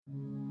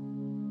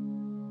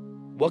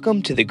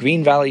Welcome to the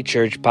Green Valley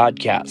Church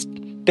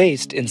podcast,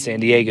 based in San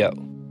Diego,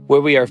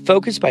 where we are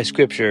focused by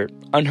Scripture,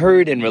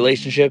 unheard in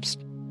relationships,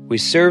 we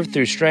serve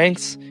through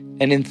strengths,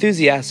 and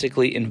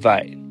enthusiastically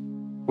invite.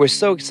 We're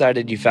so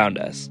excited you found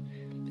us.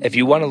 If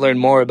you want to learn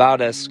more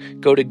about us,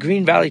 go to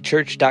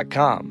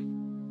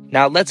greenvalleychurch.com.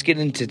 Now let's get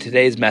into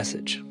today's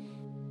message.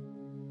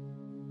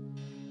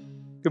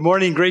 Good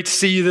morning. Great to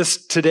see you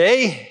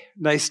today.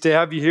 Nice to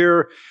have you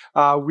here.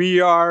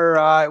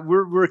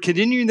 We're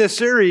continuing this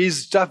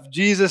series, Stuff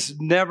Jesus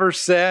Never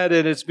Said,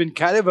 and it's been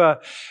kind of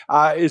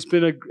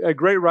a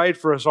great ride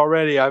for us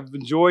already. I've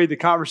enjoyed the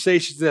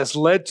conversations that's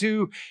led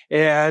to,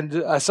 and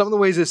some of the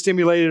ways it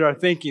stimulated our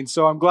thinking.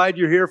 So I'm glad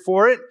you're here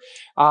for it,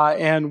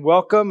 and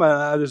welcome.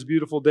 This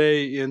beautiful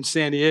day in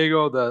San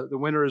Diego. The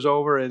winter is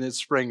over, and it's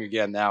spring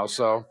again now.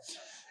 So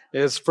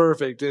it's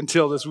perfect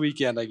until this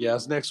weekend, I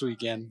guess, next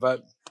weekend,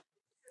 but.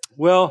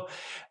 Well,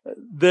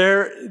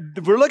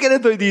 we're looking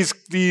at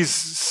these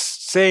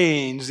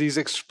sayings, these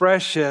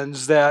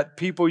expressions that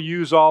people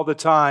use all the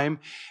time,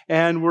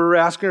 and we're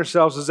asking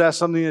ourselves, is that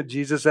something that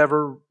Jesus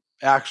ever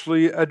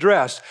actually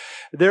addressed?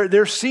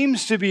 There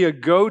seems to be a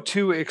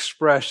go-to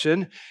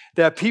expression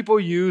that people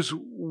use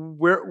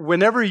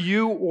whenever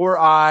you or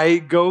I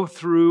go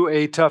through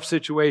a tough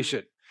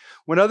situation.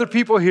 When other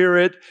people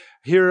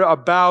hear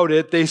about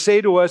it, they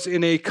say to us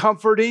in a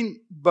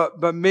comforting,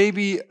 but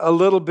maybe a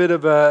little bit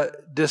of a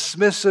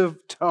dismissive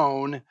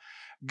tone,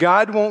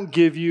 God won't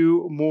give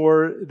you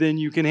more than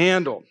you can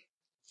handle.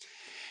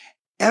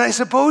 And I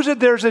suppose that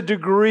there's a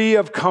degree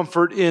of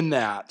comfort in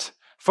that,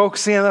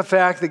 focusing on the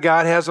fact that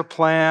God has a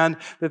plan,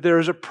 that there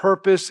is a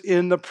purpose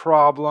in the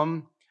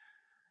problem.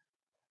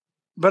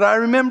 But I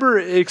remember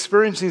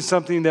experiencing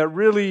something that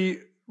really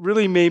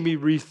made me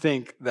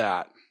rethink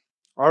that.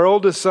 Our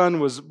oldest son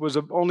was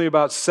only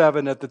about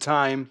 7 at the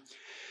time,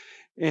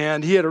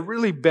 and he had a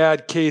really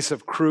bad case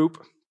of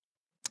croup.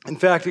 In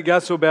fact, it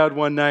got so bad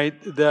one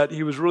night that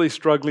he was really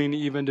struggling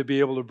even to be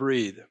able to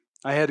breathe.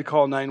 I had to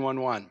call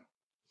 911.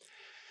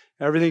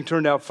 Everything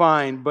turned out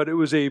fine, but it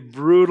was a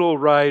brutal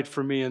ride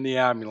for me in the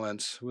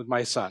ambulance with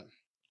my son.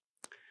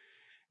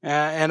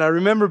 And I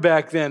remember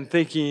back then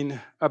thinking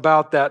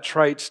about that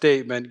trite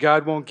statement,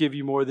 God won't give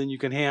you more than you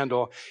can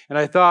handle. And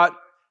I thought,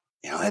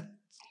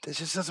 that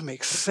just doesn't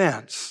make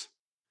sense,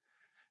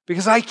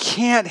 because I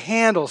can't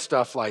handle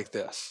stuff like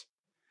this.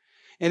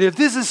 And if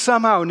this is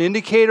somehow an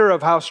indicator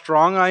of how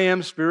strong I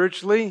am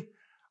spiritually,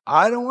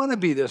 I don't want to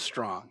be this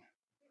strong.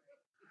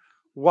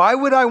 Why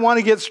would I want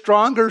to get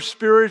stronger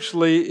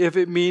spiritually if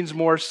it means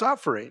more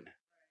suffering?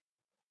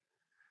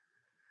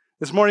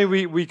 This morning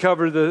we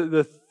covered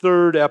the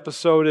third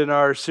episode in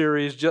our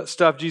series,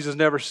 Stuff Jesus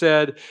Never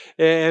Said.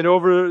 And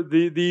over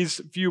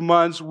these few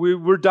months,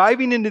 we're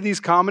diving into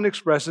these common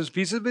expressions,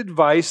 pieces of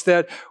advice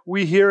that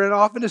we hear and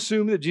often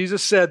assume that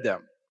Jesus said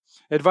them.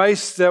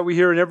 Advice that we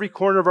hear in every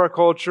corner of our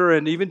culture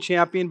and even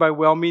championed by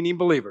well-meaning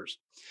believers.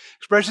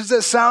 Expressions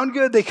that sound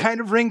good, they kind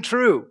of ring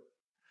true.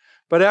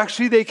 But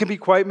actually they can be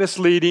quite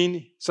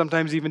misleading,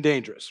 sometimes even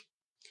dangerous.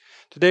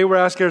 Today we're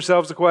asking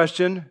ourselves the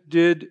question,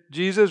 did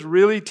Jesus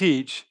really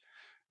teach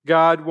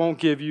God won't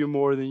give you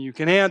more than you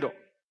can handle?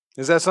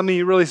 Is that something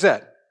he really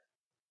said?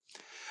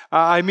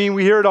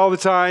 We hear it all the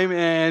time,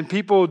 and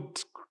people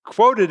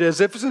quote it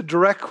as if it's a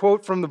direct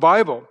quote from the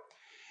Bible.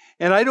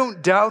 And I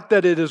don't doubt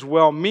that it is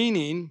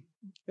well-meaning.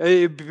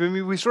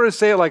 We sort of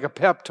say it like a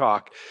pep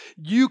talk.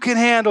 You can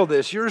handle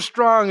this. You're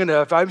strong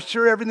enough. I'm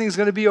sure everything's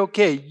going to be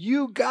okay.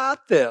 You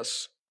got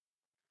this.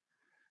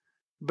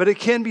 But it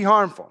can be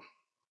harmful.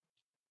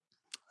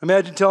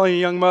 Imagine telling a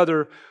young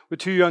mother with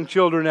 2 young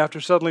children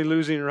after suddenly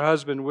losing her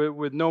husband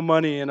with no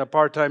money and a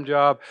part-time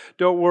job,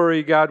 don't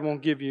worry, God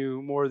won't give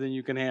you more than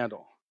you can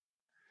handle.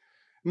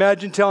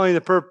 Imagine telling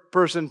the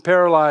person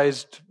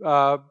paralyzed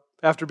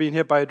after being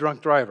hit by a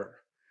drunk driver,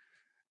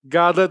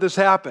 God let this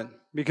happen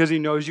because he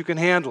knows you can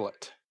handle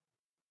it.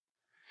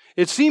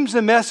 It seems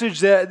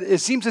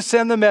to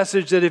send the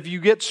message that if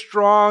you get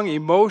strong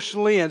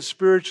emotionally and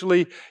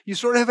spiritually, you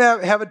sort of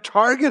have a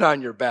target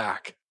on your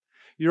back.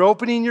 You're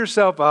opening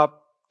yourself up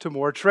to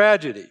more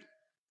tragedy.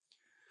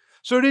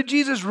 So did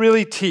Jesus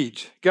really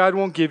teach God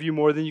won't give you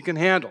more than you can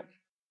handle?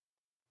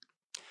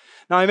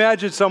 Now I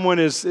imagine someone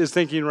is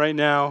thinking right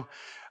now,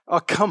 oh,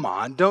 come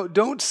on,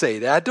 don't say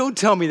that. Don't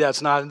tell me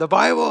that's not in the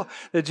Bible,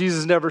 that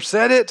Jesus never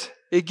said it.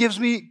 It gives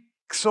me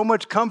so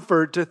much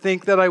comfort to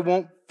think that I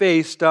won't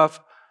face stuff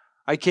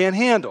I can't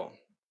handle.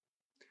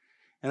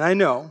 And I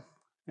know,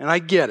 and I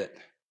get it.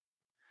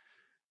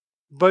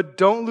 But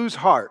don't lose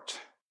heart.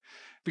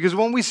 Because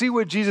when we see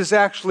what Jesus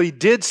actually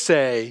did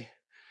say,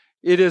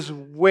 it is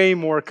way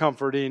more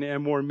comforting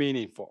and more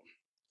meaningful.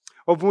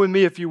 Open with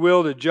me, if you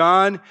will, to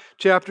John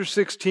chapter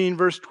 16,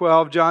 verse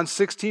 12. John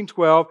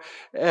 16:12,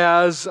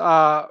 as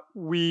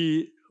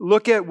we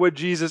look at what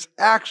Jesus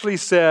actually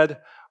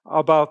said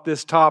about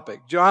this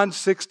topic. John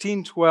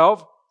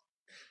 16:12.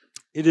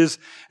 It is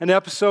an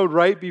episode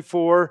right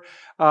before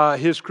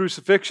his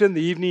crucifixion,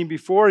 the evening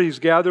before. He's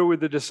gathered with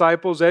the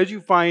disciples, as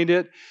you find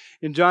it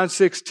in John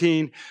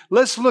 16,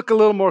 let's look a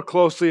little more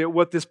closely at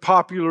what this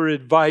popular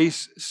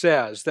advice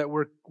says that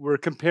we're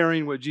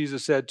comparing what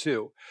Jesus said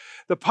to.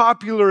 The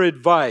popular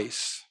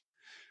advice.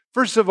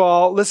 First of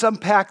all, let's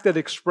unpack that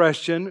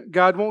expression,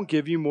 God won't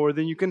give you more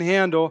than you can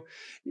handle.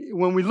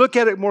 When we look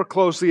at it more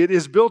closely, it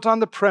is built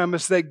on the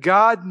premise that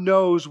God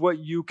knows what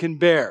you can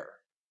bear.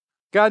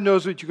 God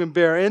knows what you can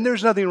bear, and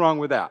there's nothing wrong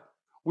with that.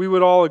 We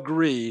would all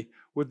agree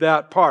with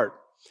that part.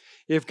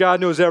 If God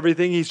knows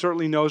everything, He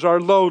certainly knows our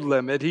load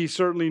limit. He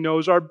certainly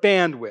knows our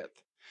bandwidth.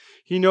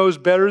 He knows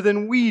better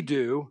than we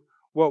do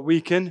what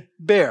we can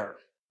bear.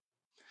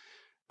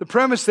 The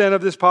premise then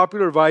of this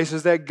popular advice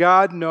is that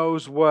God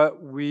knows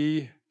what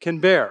we can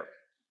bear.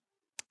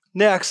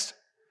 Next,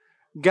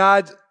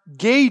 God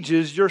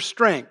gauges your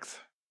strength.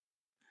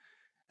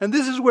 And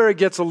this is where it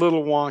gets a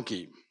little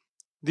wonky.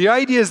 The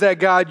idea is that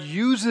God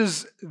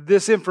uses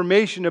this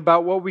information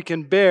about what we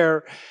can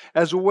bear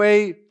as a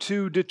way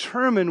to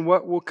determine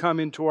what will come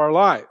into our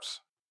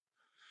lives.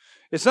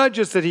 It's not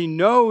just that He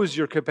knows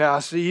your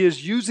capacity, He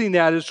is using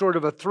that as sort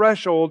of a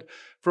threshold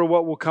for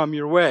what will come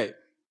your way.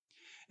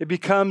 It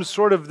becomes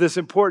sort of this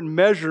important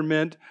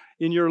measurement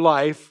in your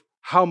life.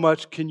 How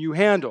much can you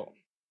handle?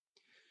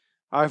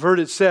 I've heard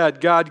it said,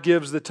 God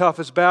gives the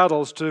toughest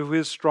battles to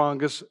His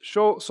strongest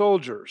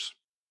soldiers.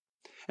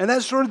 And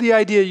that's sort of the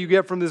idea you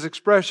get from this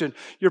expression.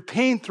 Your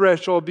pain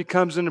threshold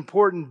becomes an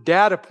important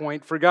data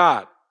point for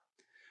God.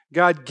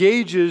 God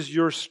gauges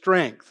your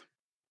strength,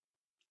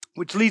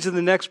 which leads to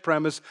the next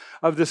premise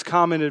of this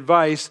common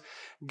advice.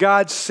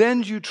 God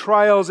sends you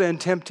trials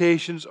and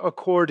temptations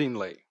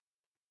accordingly.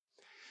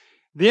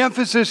 The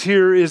emphasis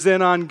here is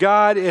then on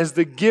God as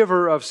the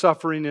giver of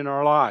suffering in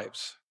our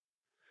lives.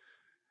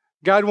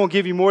 God won't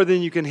give you more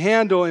than you can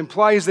handle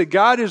implies that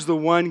God is the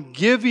one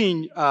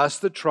giving us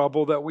the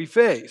trouble that we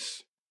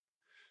face.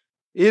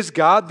 Is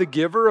God the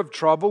giver of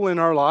trouble in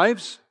our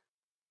lives?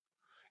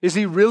 Is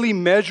He really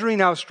measuring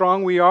how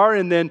strong we are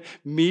and then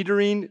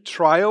metering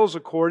trials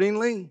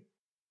accordingly?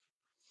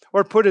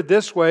 Or put it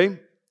this way,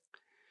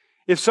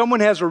 if someone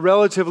has a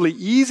relatively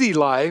easy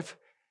life,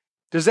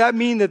 does that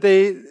mean that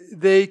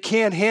they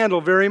can't handle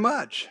very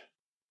much?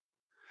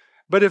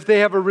 But if they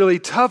have a really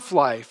tough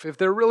life, if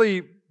they're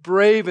really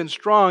brave and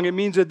strong, it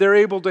means that they're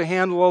able to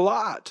handle a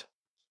lot.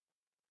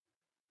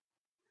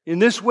 In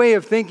this way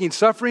of thinking,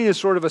 suffering is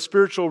sort of a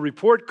spiritual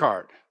report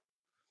card.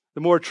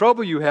 The more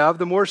trouble you have,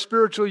 the more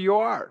spiritual you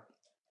are.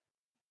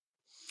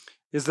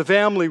 Is the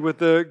family with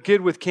the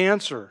kid with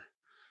cancer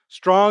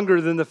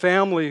stronger than the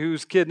family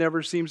whose kid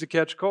never seems to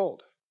catch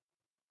cold?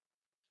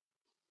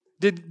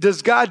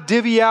 Does God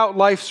divvy out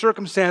life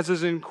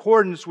circumstances in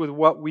accordance with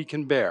what we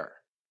can bear?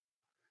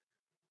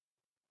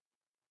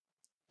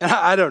 And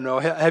I don't know,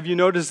 have you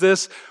noticed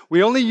this?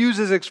 We only use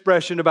this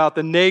expression about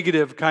the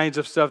negative kinds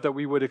of stuff that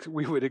we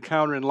would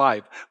encounter in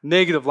life,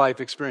 negative life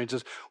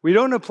experiences. We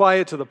don't apply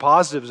it to the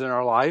positives in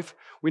our life.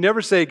 We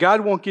never say,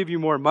 God won't give you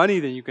more money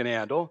than you can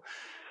handle.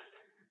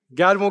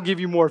 God won't give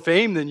you more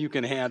fame than you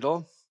can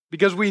handle.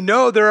 Because we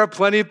know there are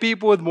plenty of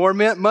people with more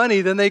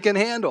money than they can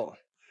handle.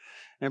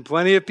 And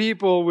plenty of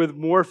people with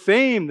more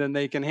fame than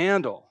they can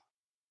handle.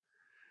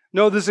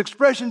 No, this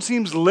expression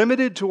seems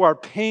limited to our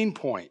pain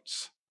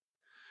points.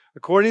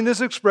 According to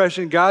this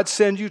expression, God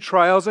sends you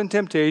trials and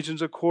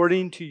temptations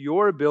according to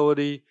your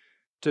ability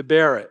to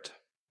bear it.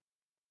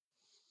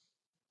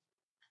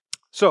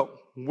 So,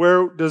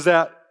 where does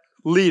that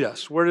lead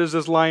us? Where does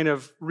this line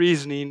of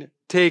reasoning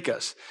take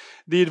us?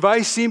 The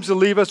advice seems to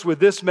leave us with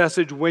this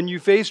message: when you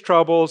face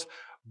troubles,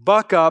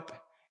 buck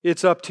up.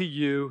 It's up to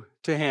you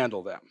to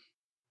handle them.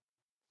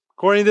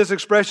 According to this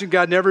expression,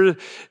 God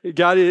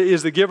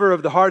is the giver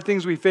of the hard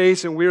things we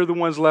face, and we're the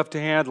ones left to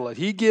handle it.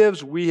 He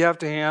gives, we have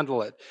to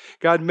handle it.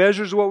 God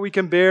measures what we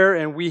can bear,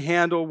 and we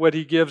handle what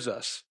He gives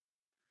us.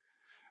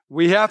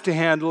 We have to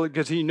handle it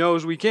because He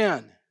knows we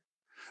can.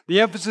 The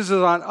emphasis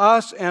is on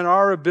us and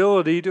our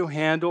ability to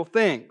handle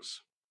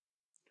things,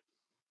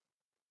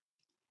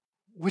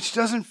 which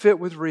doesn't fit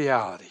with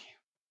reality.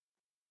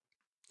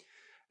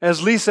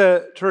 As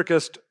Lisa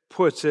Turkist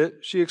puts it,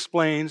 she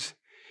explains,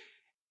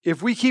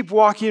 if we keep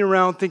walking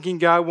around thinking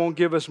God won't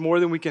give us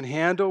more than we can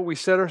handle, we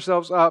set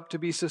ourselves up to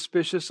be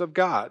suspicious of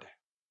God.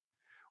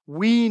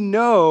 We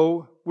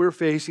know we're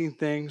facing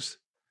things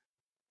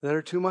that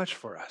are too much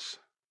for us.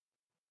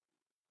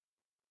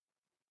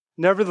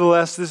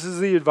 Nevertheless, this is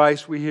the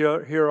advice we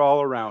hear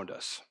all around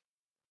us.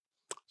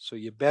 So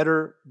you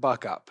better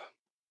buck up.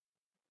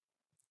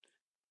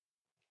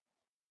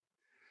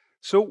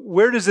 So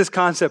where does this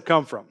concept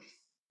come from?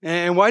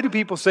 And why do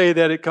people say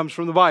that it comes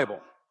from the Bible?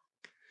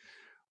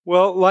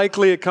 Well,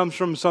 likely it comes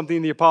from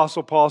something the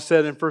Apostle Paul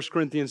said in 1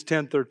 Corinthians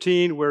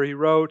 10:13, where he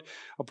wrote,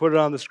 I'll put it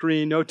on the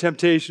screen, no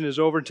temptation has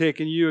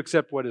overtaken you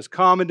except what is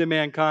common to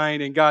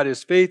mankind, and God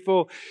is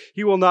faithful.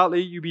 He will not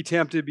let you be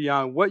tempted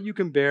beyond what you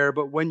can bear,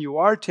 but when you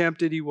are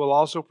tempted, He will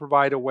also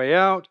provide a way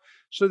out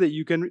so that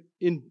you can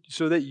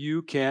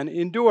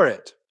endure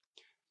it.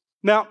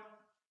 Now,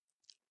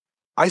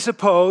 I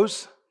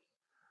suppose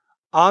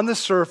on the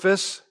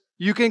surface,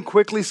 you can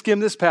quickly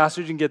skim this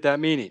passage and get that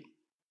meaning.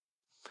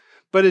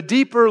 But a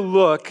deeper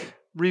look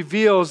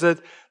reveals that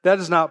that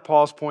is not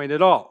Paul's point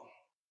at all.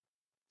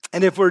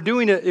 And if we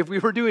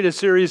were doing a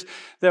series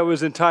that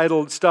was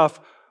entitled Stuff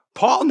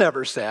Paul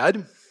Never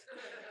Said,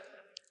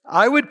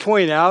 I would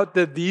point out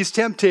that these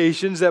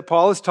temptations that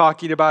Paul is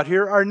talking about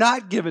here are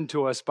not given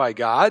to us by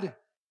God.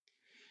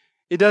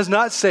 It does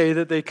not say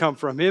that they come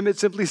from him. It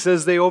simply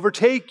says they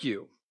overtake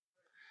you.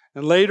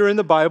 And later in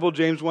the Bible,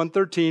 James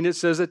 1:13, it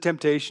says that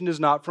temptation is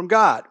not from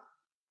God.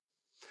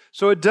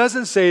 So it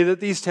doesn't say that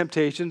these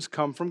temptations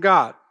come from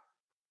God.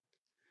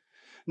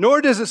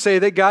 Nor does it say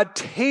that God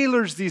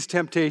tailors these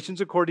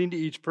temptations according to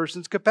each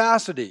person's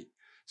capacity.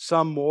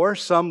 Some more,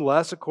 some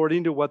less,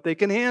 according to what they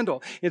can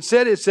handle.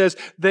 Instead, it says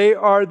they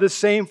are the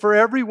same for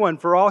everyone,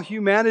 for all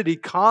humanity,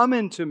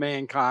 common to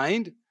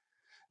mankind,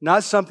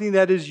 not something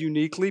that is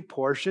uniquely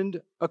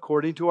portioned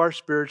according to our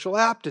spiritual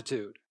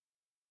aptitude.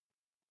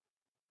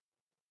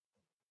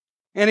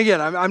 And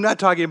again, I'm not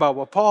talking about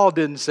what Paul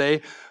didn't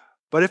say,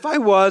 but if I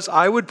was,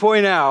 I would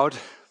point out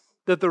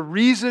that the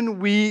reason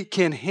we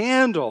can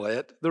handle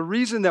it, the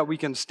reason that we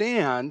can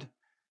stand,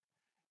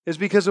 is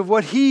because of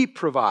what he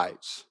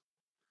provides,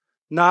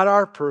 not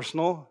our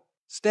personal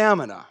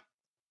stamina.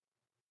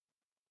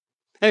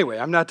 Anyway,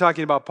 I'm not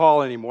talking about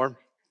Paul anymore,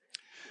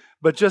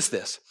 but just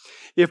this.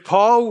 If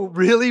Paul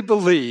really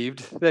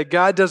believed that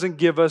God doesn't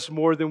give us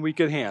more than we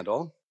could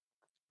handle,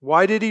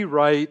 why did he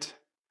write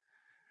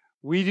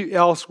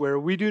elsewhere,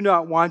 we do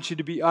not want you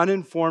to be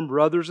uninformed,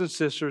 brothers and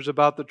sisters,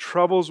 about the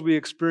troubles we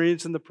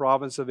experienced in the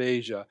province of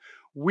Asia.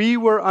 We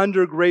were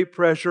under great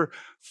pressure,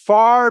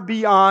 far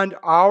beyond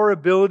our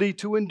ability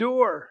to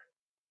endure,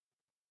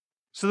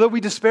 so that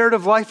we despaired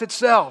of life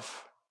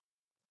itself.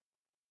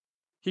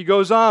 He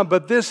goes on,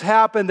 but this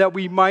happened that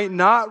we might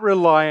not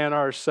rely on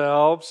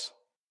ourselves,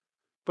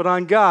 but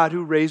on God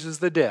who raises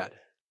the dead.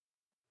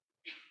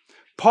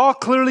 Paul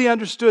clearly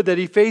understood that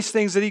he faced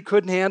things that he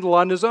couldn't handle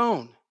on his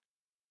own.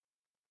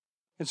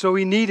 And so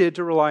he needed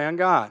to rely on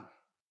God.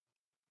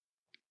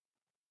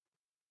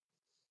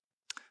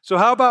 So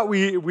how about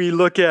we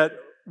look at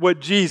what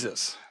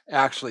Jesus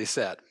actually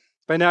said?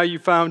 By now you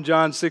found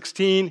John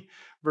 16,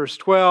 verse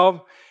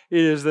 12. It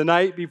is the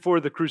night before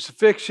the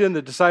crucifixion.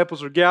 The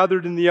disciples are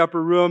gathered in the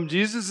upper room.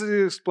 Jesus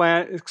is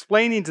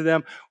explaining to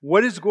them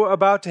what is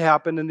about to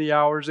happen in the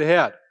hours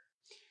ahead.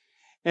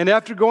 And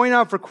after going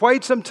on for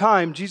quite some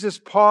time, Jesus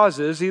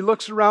pauses. He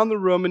looks around the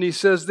room and he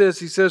says this.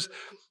 He says,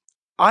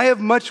 I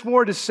have much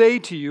more to say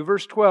to you.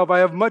 Verse 12, I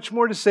have much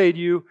more to say to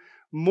you,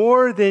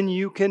 more than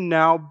you can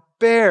now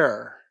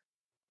bear.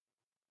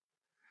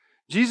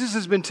 Jesus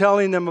has been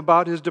telling them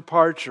about his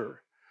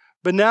departure,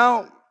 but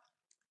now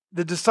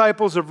the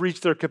disciples have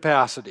reached their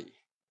capacity.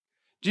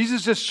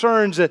 Jesus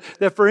discerns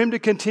that for him to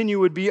continue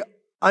would be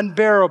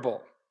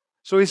unbearable.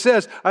 So he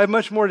says, I have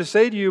much more to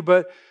say to you,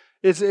 but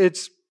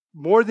it's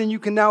more than you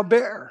can now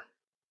bear.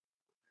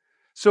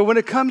 So when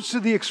it comes to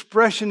the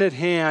expression at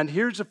hand,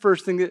 here's the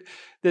first thing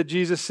that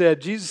Jesus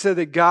said. Jesus said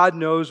that God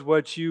knows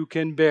what you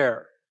can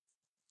bear.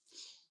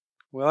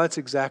 Well, that's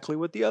exactly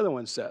what the other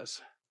one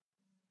says.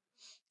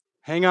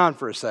 Hang on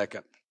for a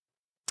second.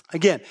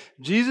 Again,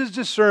 Jesus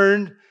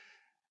discerned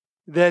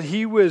that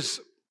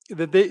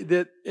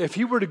that if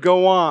he were to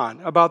go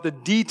on about the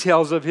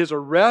details of his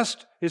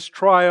arrest, his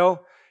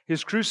trial,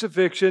 his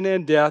crucifixion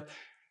and death,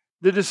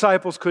 the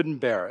disciples couldn't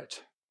bear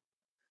it.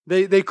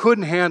 They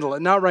couldn't handle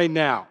it, not right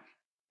now.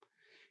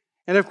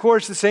 And of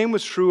course, the same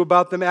was true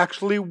about them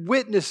actually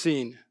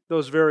witnessing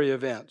those very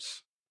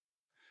events.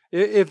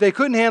 If they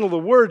couldn't handle the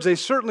words, they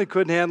certainly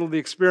couldn't handle the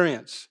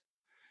experience.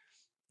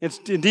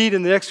 Indeed,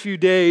 in the next few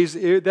days,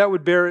 that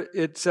would bear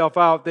itself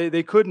out.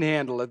 They couldn't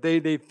handle it.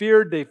 They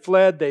feared, they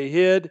fled, they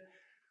hid.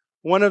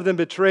 One of them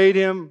betrayed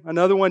him.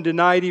 Another one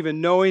denied even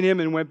knowing him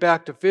and went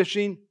back to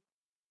fishing.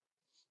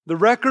 The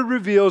record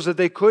reveals that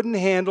they couldn't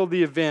handle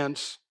the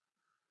events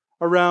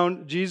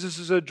around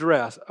Jesus'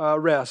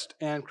 arrest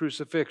and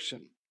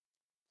crucifixion.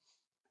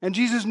 And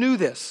Jesus knew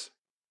this.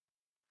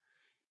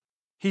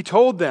 He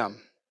told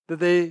them that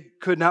they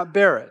could not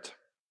bear it.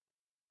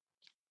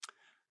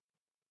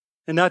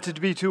 And not to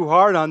be too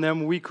hard on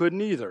them, we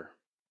couldn't either.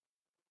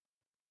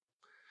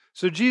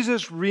 So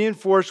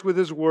reinforced with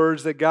his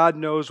words that God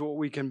knows what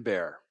we can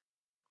bear.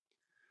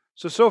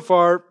 So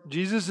far,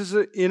 Jesus is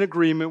in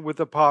agreement with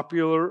the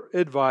popular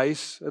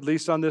advice, at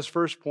least on this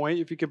first point.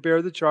 If you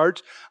compare the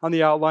charts on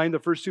the outline, the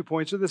first 2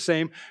 points are the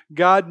same.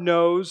 God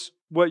knows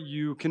what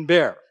you can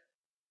bear.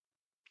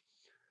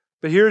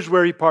 But here's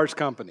where he parts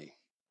company.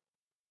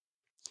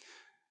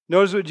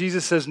 Notice what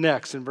Jesus says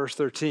next in verse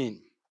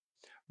 13.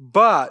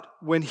 But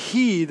when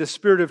he, the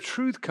Spirit of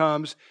truth,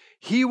 comes,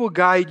 he will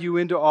guide you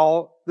into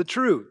all the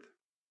truth.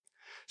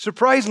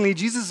 Surprisingly,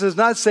 Jesus does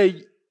not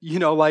say,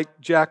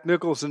 like Jack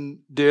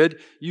Nicholson did,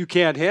 you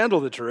can't handle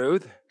the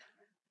truth.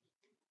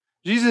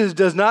 Jesus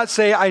does not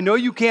say, I know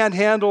you can't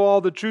handle all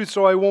the truth,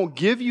 so I won't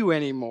give you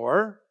any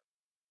more.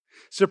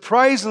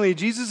 Surprisingly,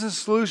 Jesus'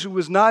 solution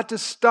was not to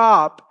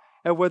stop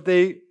at what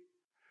they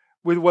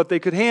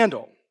could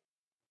handle.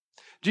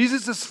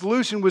 Jesus'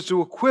 solution was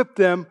to equip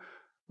them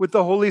with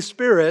the Holy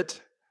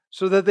Spirit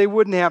so that they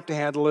wouldn't have to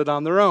handle it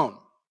on their own.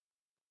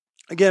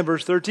 Again,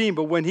 verse 13,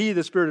 but when He,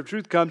 the Spirit of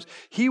truth, comes,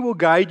 He will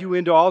guide you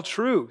into all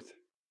truth.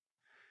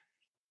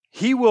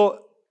 He will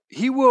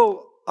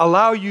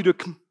allow you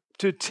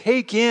to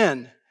take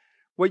in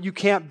what you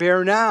can't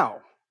bear now.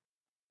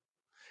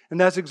 And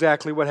that's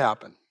exactly what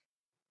happened.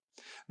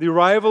 The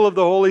arrival of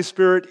the Holy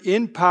Spirit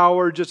in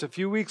power just a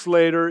few weeks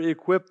later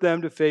equipped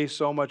them to face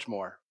so much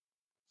more.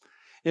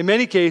 In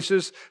many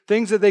cases,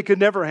 things that they could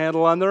never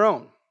handle on their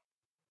own.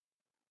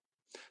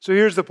 So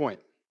here's the point.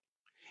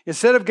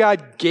 Instead of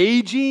God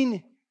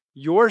gauging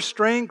your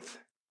strength,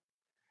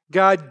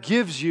 God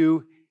gives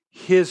you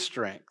His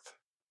strength.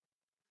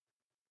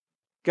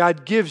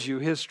 God gives you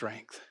His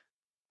strength.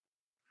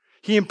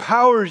 He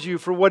empowers you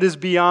for what is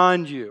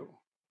beyond you.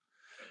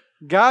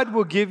 God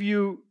will give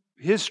you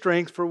His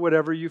strength for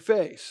whatever you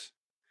face.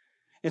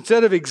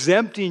 Instead of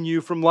exempting you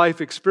from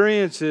life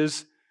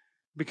experiences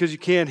because you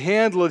can't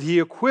handle it, He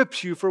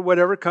equips you for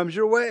whatever comes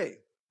your way.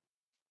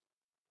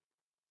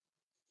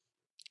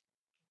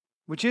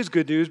 Which is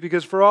good news,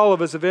 because for all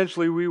of us,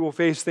 eventually we will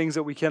face things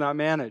that we cannot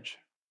manage.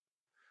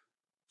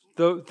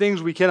 The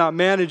things we cannot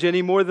manage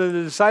any more than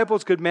the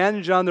disciples could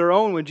manage on their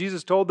own when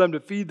Jesus told them to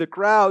feed the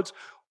crowds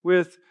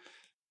with,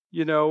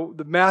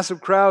 the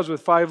massive crowds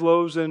with 5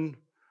 loaves and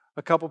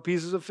a couple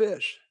pieces of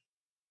fish.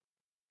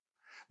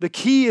 The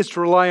key is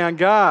to rely on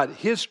God,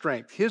 His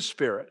strength, His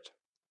Spirit.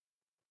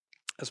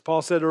 As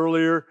Paul said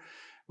earlier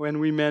when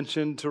we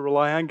mentioned to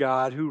rely on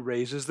God who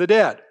raises the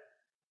dead.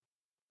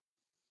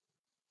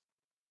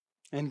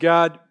 And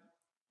God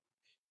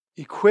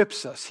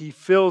equips us, He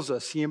fills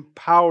us, He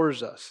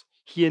empowers us,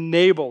 He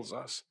enables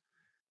us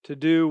to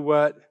do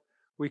what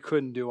we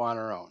couldn't do on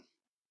our own.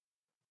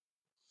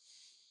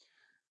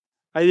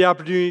 I had the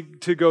opportunity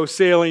to go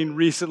sailing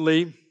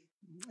recently,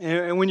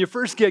 and when you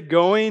first get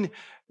going,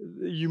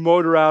 you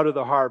motor out of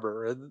the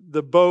harbor.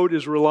 The boat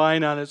is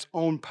relying on its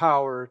own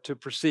power to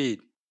proceed.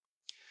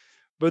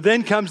 But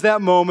then comes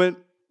that moment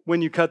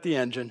when you cut the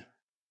engine.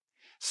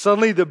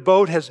 Suddenly the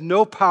boat has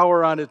no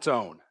power on its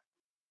own.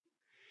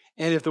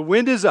 And if the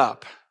wind is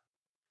up,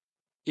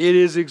 it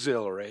is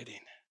exhilarating.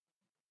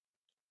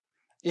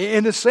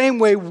 In the same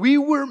way, we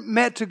were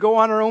meant to go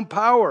on our own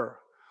power.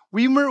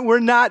 We're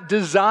not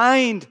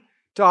designed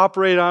to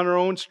operate on our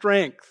own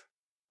strength.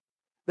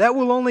 That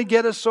will only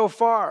get us so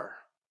far.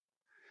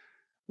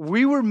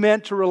 We were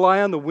meant to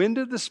rely on the wind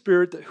of the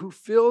Spirit who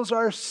fills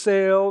our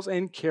sails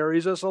and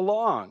carries us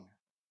along.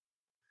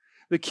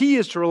 The key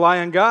is to rely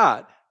on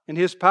God and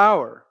His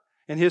power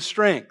and His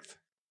strength.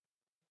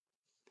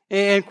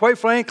 And quite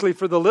frankly,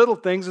 for the little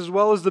things as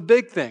well as the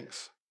big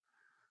things.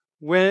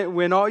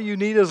 When all you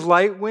need is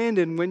light wind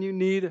and when you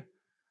need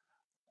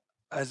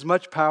as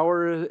much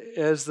power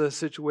as the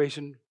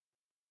situation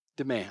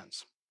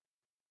demands.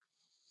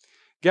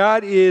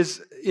 God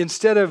is,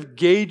 instead of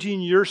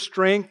gauging your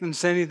strength and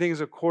sending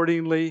things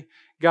accordingly,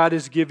 God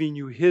is giving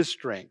you His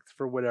strength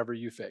for whatever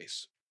you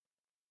face.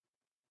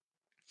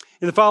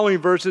 In the following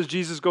verses,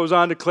 Jesus goes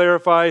on to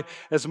clarify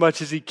as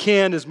much as they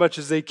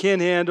can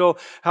handle,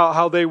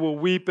 how they will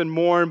weep and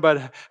mourn,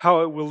 but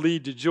how it will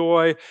lead to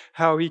joy,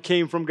 how He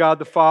came from God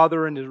the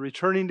Father and is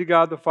returning to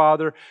God the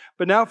Father.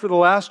 But now for the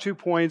last 2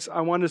 points,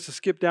 I want us to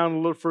skip down a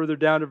little further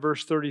down to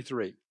verse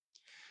 33.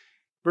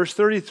 Verse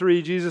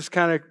 33, Jesus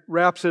kind of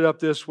wraps it up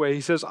this way.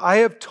 He says, I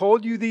have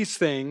told you these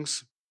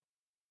things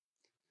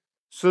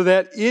so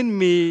that in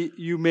me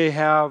you may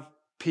have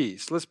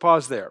peace. Let's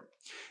pause there.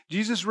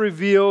 Jesus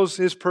reveals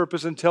His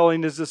purpose in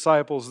telling His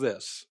disciples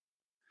this.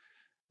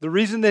 The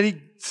reason that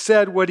He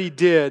said what He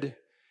did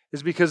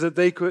is because that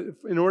they could,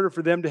 in order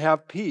for them to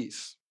have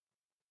peace.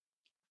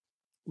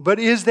 But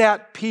is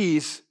that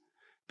peace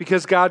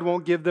because God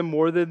won't give them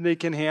more than they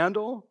can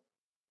handle?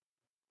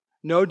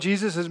 No,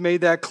 Jesus has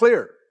made that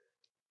clear.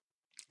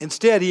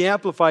 Instead, He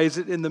amplifies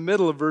it in the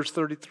middle of verse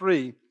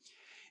 33.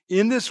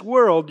 In this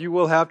world you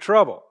will have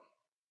trouble.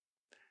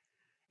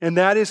 And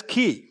that is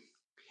key.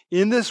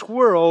 In this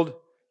world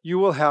you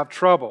will have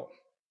trouble.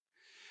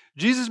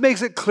 Jesus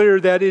makes it clear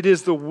that it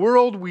is the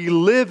world we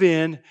live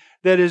in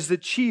that is the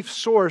chief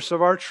source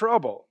of our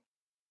trouble.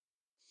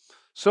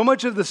 So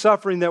much of the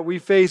suffering that we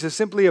face is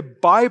simply a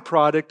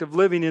byproduct of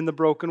living in the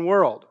broken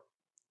world.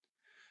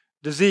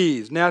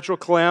 Disease, natural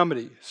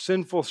calamity,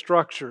 sinful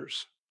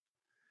structures.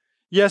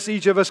 Yes,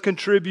 each of us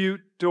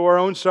contribute to our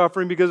own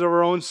suffering because of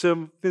our own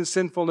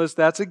sinfulness.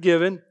 That's a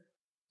given.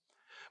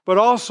 But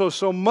also,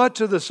 so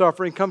much of the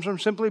suffering comes from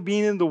simply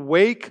being in the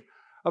wake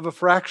of a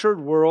fractured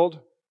world,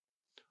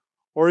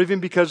 or even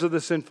because of the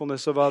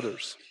sinfulness of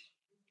others.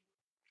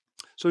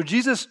 So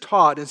Jesus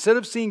taught, instead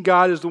of seeing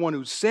God as the one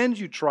who sends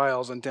you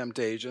trials and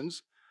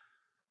temptations,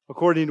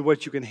 according to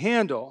what you can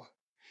handle,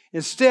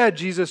 instead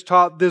Jesus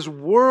taught this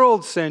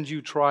world sends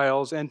you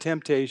trials and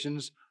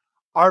temptations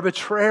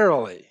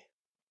arbitrarily.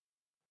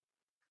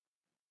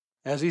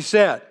 As He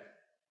said,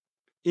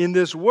 in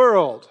this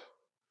world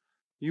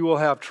you will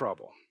have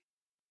trouble.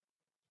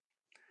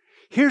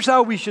 Here's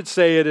how we should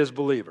say it as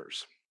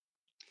believers.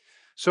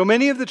 So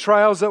many of the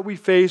trials that we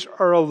face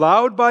are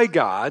allowed by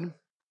God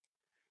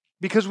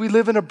because we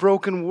live in a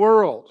broken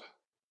world,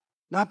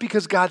 not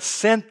because God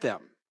sent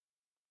them.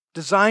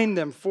 designed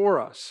them for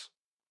us.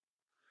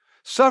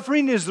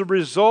 Suffering is the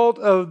result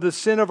of the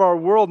sin of our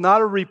world,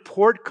 not a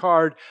report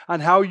card on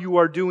how you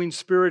are doing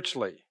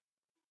spiritually.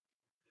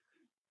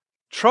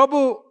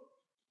 Trouble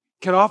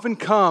can often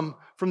come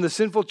from the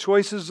sinful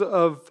choices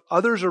of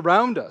others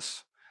around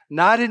us,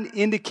 not an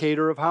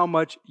indicator of how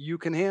much you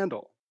can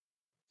handle.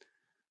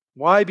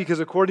 Why? Because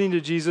according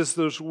to Jesus,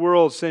 this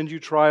world sends you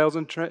trials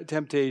and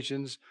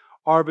temptations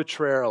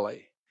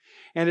arbitrarily.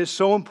 And it's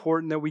so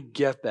important that we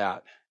get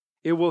that.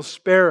 It will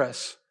spare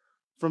us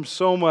from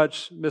so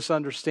much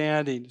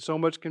misunderstanding, so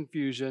much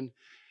confusion,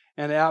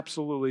 and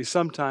absolutely,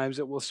 sometimes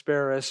it will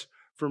spare us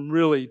from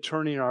really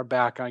turning our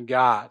back on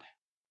God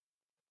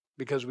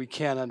because we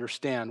can't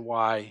understand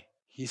why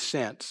He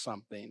sent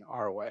something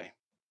our way.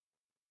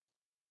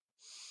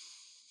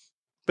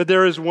 But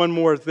there is one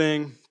more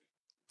thing.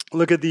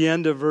 Look at the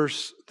end of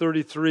verse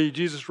 33.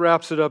 Jesus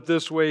wraps it up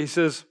this way. He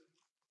says,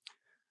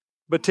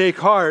 "But take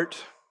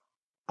heart,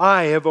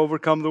 I have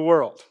overcome the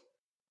world."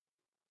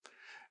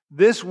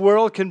 This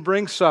world can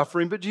bring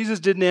suffering, but Jesus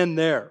didn't end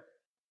there.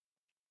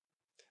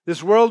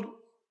 This world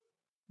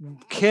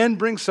can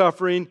bring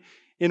suffering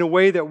in a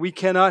way that we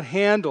cannot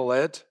handle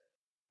it,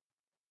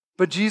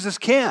 but Jesus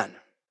can,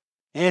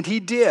 and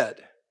He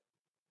did.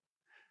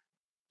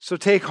 So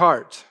take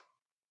heart.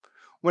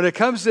 When it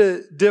comes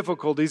to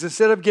difficulties,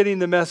 instead of getting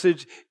the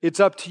message, it's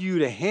up to you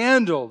to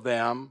handle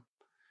them,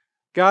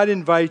 God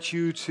invites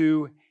you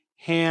to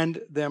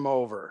hand them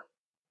over.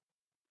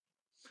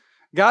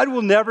 God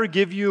will never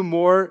give you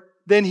more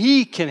than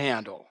He can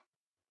handle.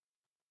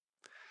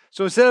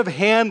 So instead of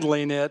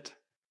handling it,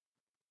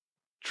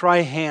 try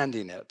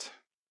handing it.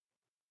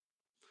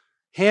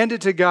 Hand it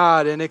to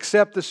God and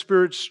accept the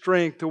Spirit's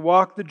strength to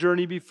walk the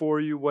journey before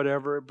you,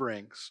 whatever it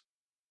brings.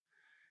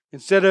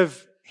 Instead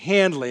of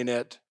handling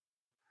it,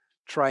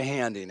 try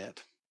handing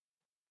it.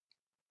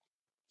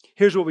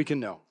 Here's what we can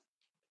know.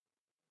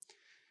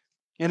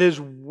 And it is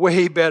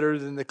way better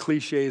than the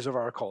cliches of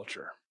our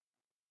culture.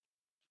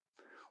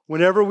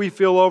 Whenever we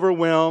feel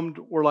overwhelmed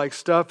or like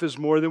stuff is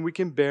more than we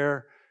can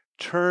bear,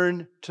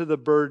 turn to the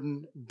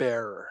burden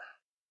bearer.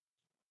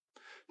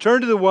 Turn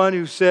to the one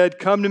who said,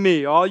 "Come to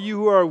me, all you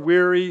who are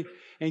weary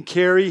and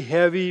carry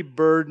heavy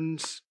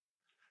burdens,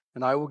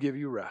 and I will give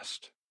you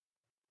rest.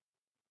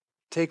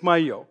 Take my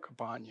yoke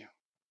upon you.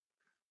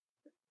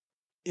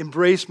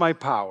 Embrace my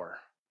power.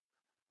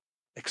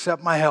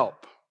 Accept my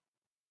help.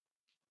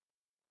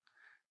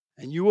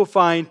 And you will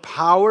find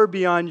power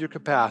beyond your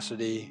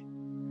capacity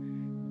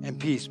and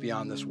peace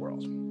beyond this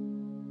world."